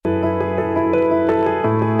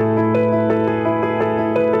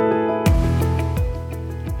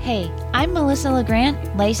Melissa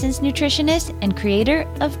LeGrant, licensed nutritionist and creator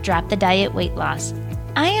of Drop the Diet Weight Loss.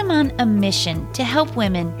 I am on a mission to help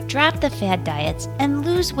women drop the fad diets and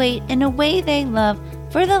lose weight in a way they love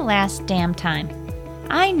for the last damn time.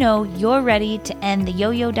 I know you're ready to end the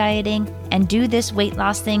yo-yo dieting and do this weight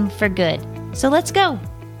loss thing for good. So let's go.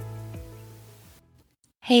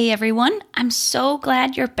 Hey everyone, I'm so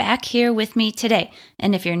glad you're back here with me today.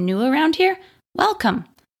 And if you're new around here, welcome.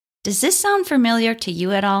 Does this sound familiar to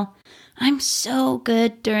you at all? I'm so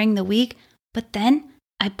good during the week, but then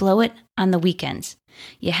I blow it on the weekends.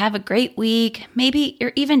 You have a great week, maybe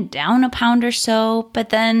you're even down a pound or so, but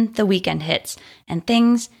then the weekend hits and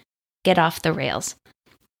things get off the rails.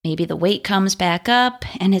 Maybe the weight comes back up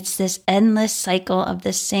and it's this endless cycle of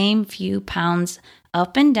the same few pounds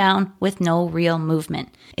up and down with no real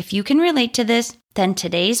movement. If you can relate to this, then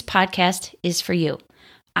today's podcast is for you.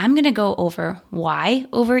 I'm going to go over why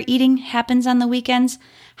overeating happens on the weekends,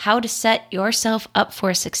 how to set yourself up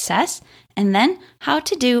for success, and then how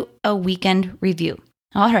to do a weekend review.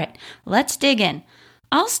 All right, let's dig in.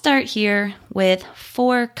 I'll start here with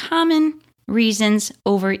 4 common reasons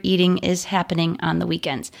overeating is happening on the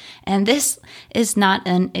weekends. And this is not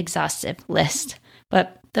an exhaustive list,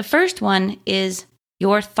 but the first one is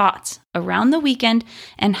your thoughts around the weekend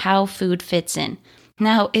and how food fits in.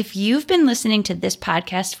 Now, if you've been listening to this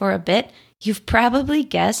podcast for a bit, you've probably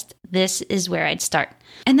guessed this is where I'd start.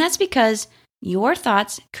 And that's because your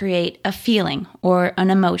thoughts create a feeling or an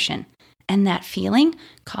emotion, and that feeling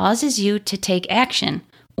causes you to take action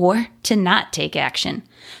or to not take action.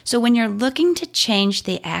 So when you're looking to change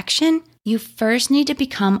the action, you first need to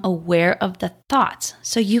become aware of the thoughts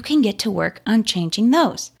so you can get to work on changing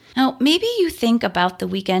those. Now, maybe you think about the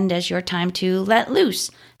weekend as your time to let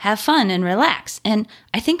loose, have fun, and relax. And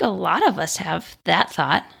I think a lot of us have that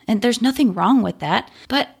thought, and there's nothing wrong with that.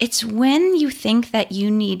 But it's when you think that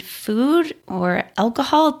you need food or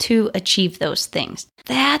alcohol to achieve those things.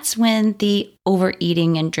 That's when the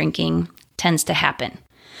overeating and drinking tends to happen.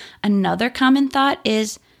 Another common thought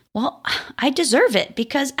is, well, I deserve it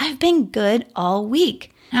because I've been good all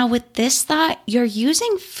week. Now, with this thought, you're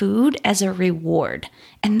using food as a reward,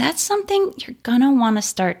 and that's something you're gonna wanna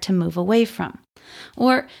start to move away from.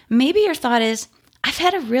 Or maybe your thought is, I've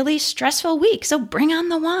had a really stressful week, so bring on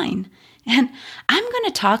the wine. And I'm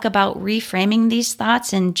gonna talk about reframing these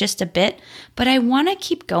thoughts in just a bit, but I wanna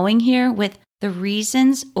keep going here with the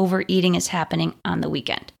reasons overeating is happening on the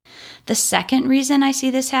weekend. The second reason I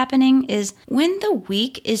see this happening is when the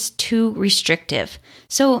week is too restrictive.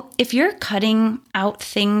 So if you're cutting out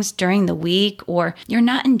things during the week, or you're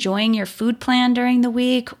not enjoying your food plan during the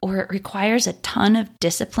week, or it requires a ton of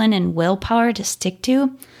discipline and willpower to stick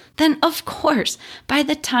to, then of course, by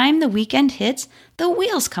the time the weekend hits, the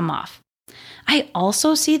wheels come off. I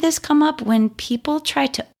also see this come up when people try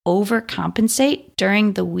to overcompensate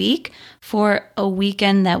during the week for a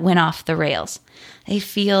weekend that went off the rails. They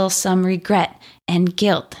feel some regret and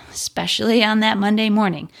guilt, especially on that Monday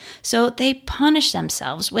morning. So they punish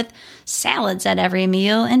themselves with salads at every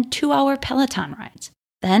meal and 2-hour Peloton rides.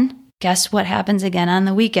 Then guess what happens again on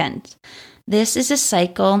the weekends? This is a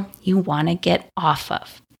cycle you want to get off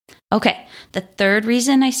of. Okay, the third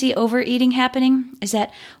reason I see overeating happening is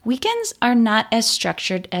that weekends are not as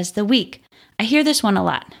structured as the week. I hear this one a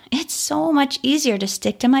lot. It's so much easier to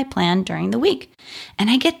stick to my plan during the week. And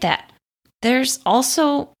I get that. There's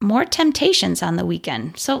also more temptations on the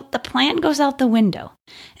weekend, so the plan goes out the window.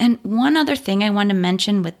 And one other thing I want to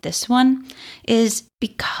mention with this one is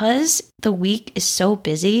because the week is so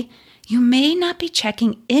busy, you may not be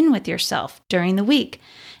checking in with yourself during the week.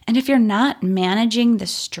 And if you're not managing the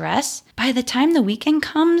stress, by the time the weekend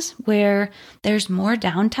comes where there's more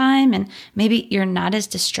downtime and maybe you're not as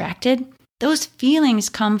distracted, those feelings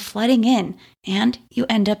come flooding in and you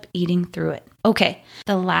end up eating through it. Okay,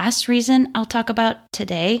 the last reason I'll talk about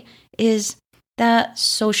today is the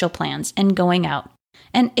social plans and going out.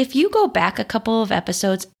 And if you go back a couple of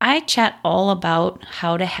episodes, I chat all about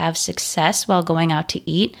how to have success while going out to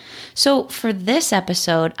eat. So for this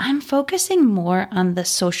episode, I'm focusing more on the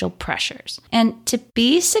social pressures. And to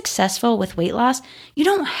be successful with weight loss, you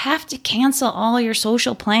don't have to cancel all your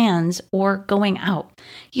social plans or going out.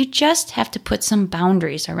 You just have to put some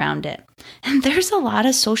boundaries around it. And there's a lot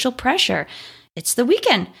of social pressure. It's the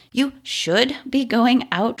weekend. You should be going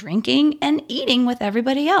out drinking and eating with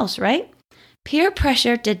everybody else, right? Peer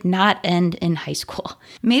pressure did not end in high school.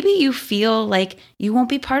 Maybe you feel like you won't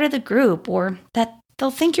be part of the group, or that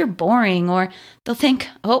they'll think you're boring, or they'll think,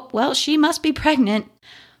 oh, well, she must be pregnant.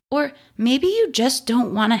 Or maybe you just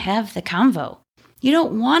don't want to have the convo. You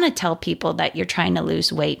don't want to tell people that you're trying to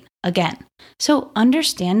lose weight again. So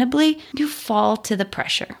understandably, you fall to the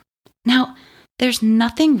pressure. Now, there's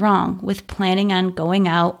nothing wrong with planning on going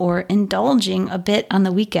out or indulging a bit on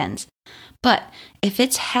the weekends. But if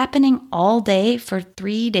it's happening all day for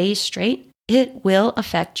 3 days straight, it will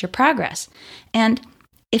affect your progress. And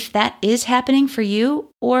if that is happening for you,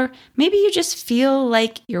 or maybe you just feel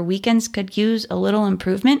like your weekends could use a little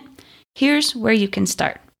improvement, here's where you can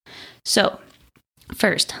start. So,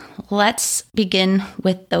 first, let's begin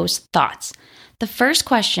with those thoughts. The first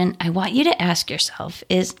question I want you to ask yourself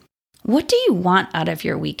is, what do you want out of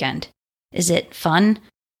your weekend? Is it fun,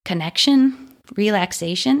 connection,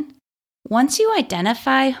 relaxation? Once you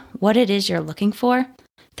identify what it is you're looking for,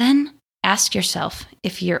 then ask yourself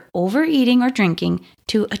if you're overeating or drinking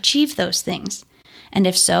to achieve those things. And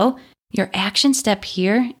if so, your action step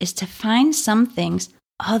here is to find some things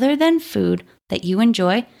other than food that you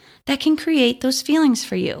enjoy that can create those feelings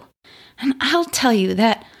for you. And I'll tell you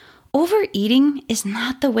that overeating is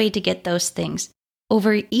not the way to get those things.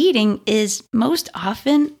 Overeating is most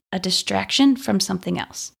often a distraction from something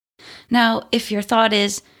else. Now, if your thought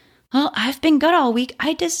is, well, I've been good all week,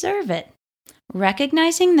 I deserve it.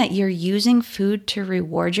 Recognizing that you're using food to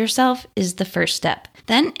reward yourself is the first step.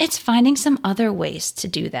 Then it's finding some other ways to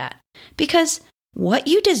do that. Because what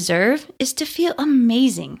you deserve is to feel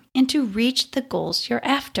amazing and to reach the goals you're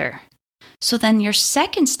after. So then your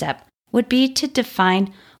second step would be to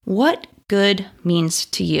define what good means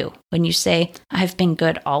to you when you say, I've been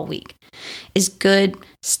good all week. Is good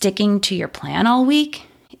sticking to your plan all week?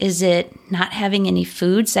 Is it not having any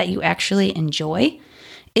foods that you actually enjoy?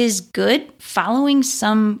 Is good following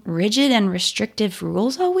some rigid and restrictive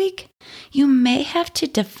rules all week? You may have to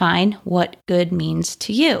define what good means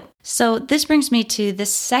to you. So this brings me to the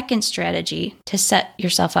second strategy to set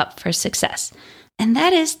yourself up for success. And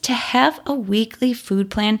that is to have a weekly food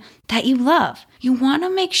plan that you love. You want to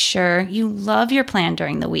make sure you love your plan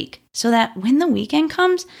during the week so that when the weekend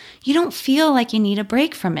comes, you don't feel like you need a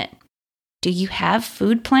break from it. Do you have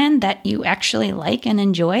food plan that you actually like and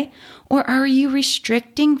enjoy? Or are you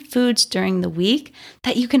restricting foods during the week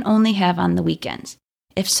that you can only have on the weekends?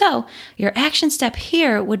 If so, your action step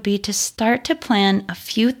here would be to start to plan a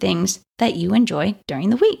few things that you enjoy during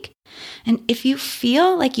the week. And if you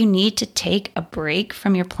feel like you need to take a break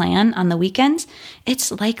from your plan on the weekends,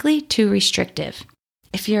 it's likely too restrictive.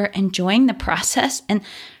 If you're enjoying the process, and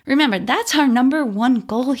remember, that's our number one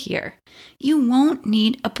goal here, you won't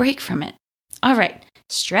need a break from it. All right,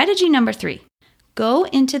 strategy number 3. Go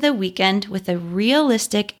into the weekend with a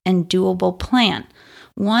realistic and doable plan,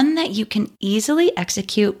 one that you can easily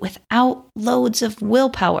execute without loads of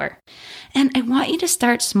willpower. And I want you to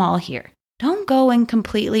start small here. Don't go and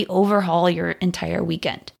completely overhaul your entire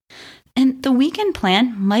weekend. And the weekend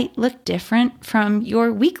plan might look different from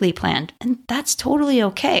your weekly plan, and that's totally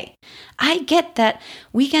okay. I get that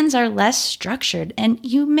weekends are less structured and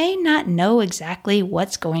you may not know exactly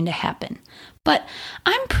what's going to happen. But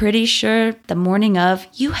I'm pretty sure the morning of,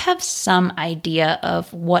 you have some idea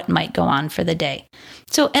of what might go on for the day.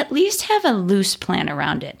 So at least have a loose plan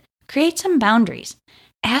around it. Create some boundaries.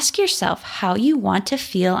 Ask yourself how you want to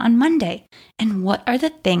feel on Monday and what are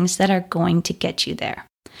the things that are going to get you there.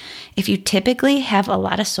 If you typically have a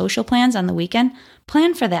lot of social plans on the weekend,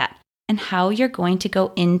 plan for that and how you're going to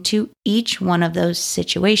go into each one of those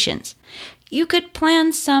situations. You could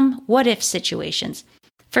plan some what-if situations.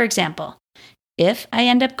 For example, if I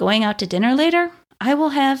end up going out to dinner later, I will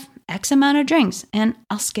have X amount of drinks and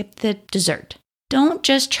I'll skip the dessert. Don't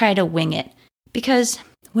just try to wing it, because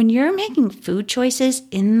when you're making food choices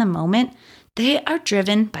in the moment, they are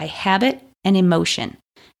driven by habit and emotion.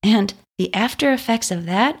 And the after effects of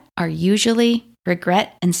that are usually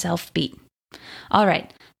regret and self-beat. All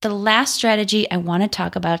right, the last strategy I want to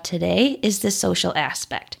talk about today is the social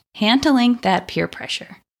aspect, handling that peer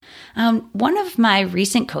pressure. One of my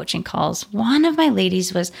recent coaching calls, one of my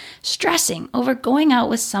ladies was stressing over going out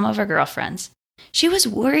with some of her girlfriends. She was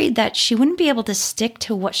worried that she wouldn't be able to stick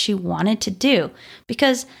to what she wanted to do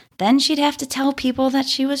because then she'd have to tell people that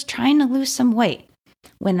she was trying to lose some weight.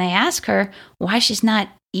 When they ask her why she's not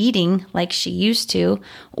eating like she used to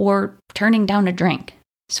or turning down a drink.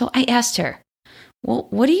 So I asked her, well,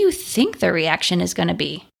 what do you think the reaction is going to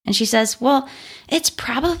be? And she says, well, it's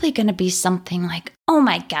probably going to be something like, oh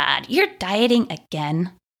my God, you're dieting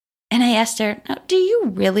again. And I asked her, now, do you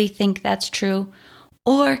really think that's true?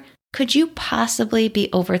 Or could you possibly be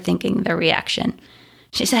overthinking the reaction?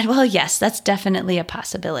 She said, well, yes, that's definitely a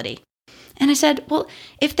possibility. And I said, well,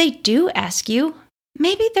 if they do ask you,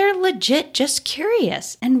 maybe they're legit just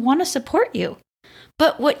curious and want to support you.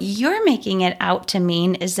 But what you're making it out to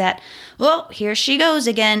mean is that, well, here she goes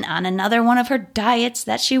again on another one of her diets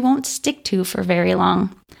that she won't stick to for very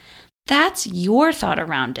long. That's your thought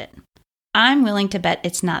around it. I'm willing to bet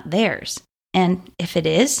it's not theirs. And if it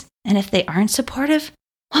is, and if they aren't supportive,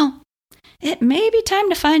 well, it may be time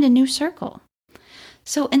to find a new circle.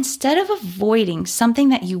 So instead of avoiding something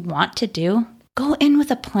that you want to do, go in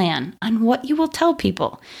with a plan on what you will tell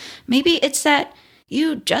people. Maybe it's that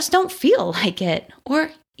you just don't feel like it,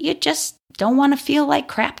 or you just don't want to feel like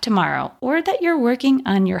crap tomorrow, or that you're working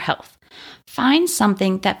on your health. Find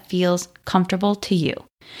something that feels comfortable to you.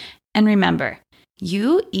 And remember,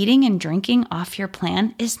 you eating and drinking off your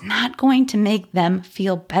plan is not going to make them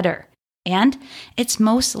feel better. And it's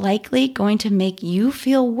most likely going to make you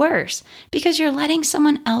feel worse because you're letting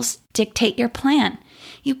someone else dictate your plan.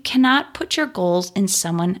 You cannot put your goals in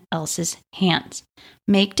someone else's hands.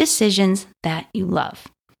 Make decisions that you love.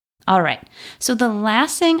 All right, so the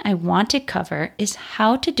last thing I want to cover is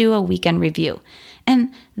how to do a weekend review.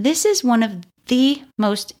 And this is one of the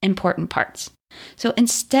most important parts. So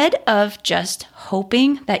instead of just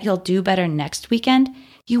hoping that you'll do better next weekend,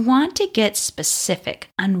 you want to get specific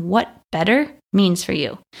on what better means for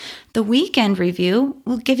you. The weekend review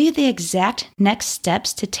will give you the exact next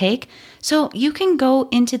steps to take so you can go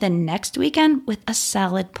into the next weekend with a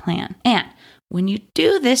solid plan. And when you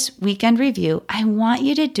do this weekend review, I want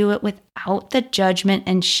you to do it without the judgment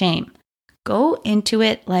and shame. Go into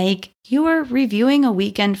it like you are reviewing a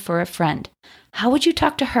weekend for a friend. How would you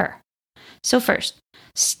talk to her? So first,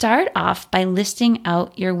 start off by listing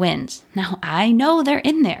out your wins. Now, I know they're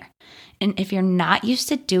in there. And if you're not used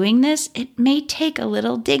to doing this, it may take a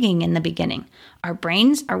little digging in the beginning. Our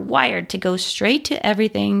brains are wired to go straight to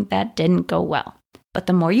everything that didn't go well. But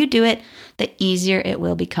the more you do it, the easier it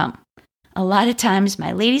will become. A lot of times,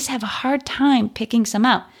 my ladies have a hard time picking some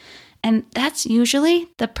out. And that's usually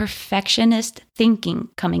the perfectionist thinking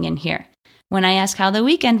coming in here. When I ask how the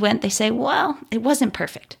weekend went, they say, well, it wasn't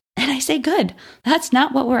perfect. And I say, good. That's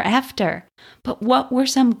not what we're after. But what were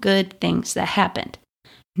some good things that happened?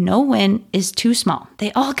 No win is too small.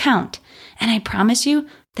 They all count. And I promise you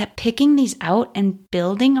that picking these out and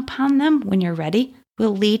building upon them when you're ready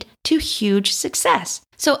will lead to huge success.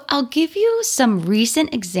 So I'll give you some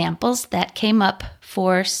recent examples that came up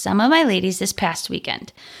for some of my ladies this past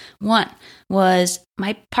weekend. One was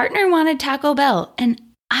my partner wanted Taco Bell, and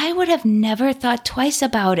I would have never thought twice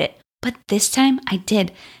about it. But this time I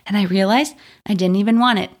did, and I realized I didn't even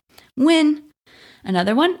want it. Win.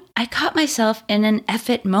 Another one, I caught myself in an F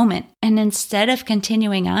it moment, and instead of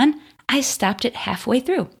continuing on, I stopped it halfway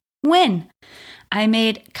through. Win. I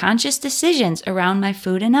made conscious decisions around my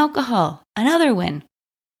food and alcohol. Another win.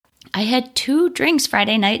 I had 2 drinks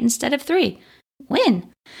Friday night instead of 3. Win.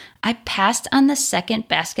 I passed on the second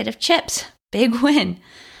basket of chips. Big win.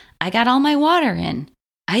 I got all my water in.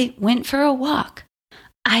 I went for a walk.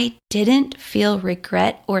 I didn't feel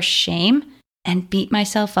regret or shame and beat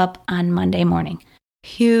myself up on Monday morning.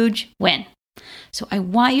 Huge win. So I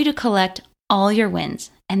want you to collect all your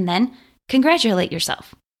wins and then congratulate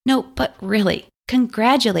yourself. No, but really,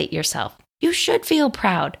 congratulate yourself. You should feel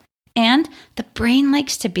proud. And the brain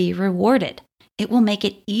likes to be rewarded. It will make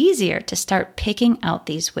it easier to start picking out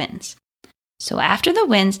these wins. So after the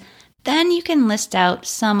wins, then you can list out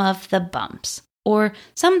some of the bumps or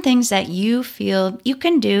some things that you feel you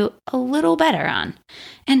can do a little better on.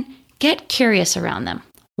 And get curious around them.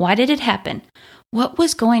 Why did it happen? What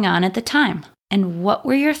was going on at the time? And what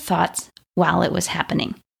were your thoughts while it was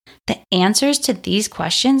happening? The answers to these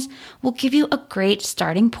questions will give you a great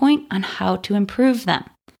starting point on how to improve them.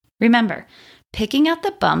 Remember, picking out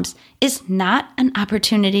the bumps is not an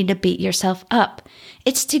opportunity to beat yourself up.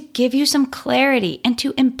 It's to give you some clarity and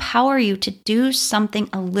to empower you to do something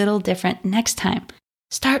a little different next time.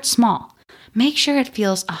 Start small. Make sure it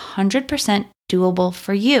feels 100% doable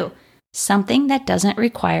for you, something that doesn't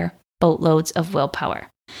require boatloads of willpower.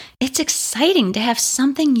 It's exciting to have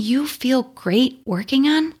something you feel great working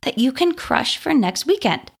on that you can crush for next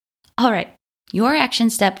weekend. All right, your action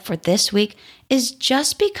step for this week is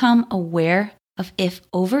just become aware of if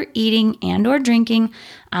overeating and or drinking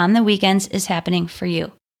on the weekends is happening for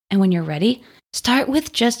you. And when you're ready, start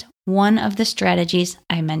with just one of the strategies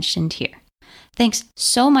I mentioned here. Thanks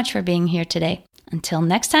so much for being here today. Until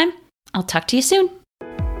next time, I'll talk to you soon.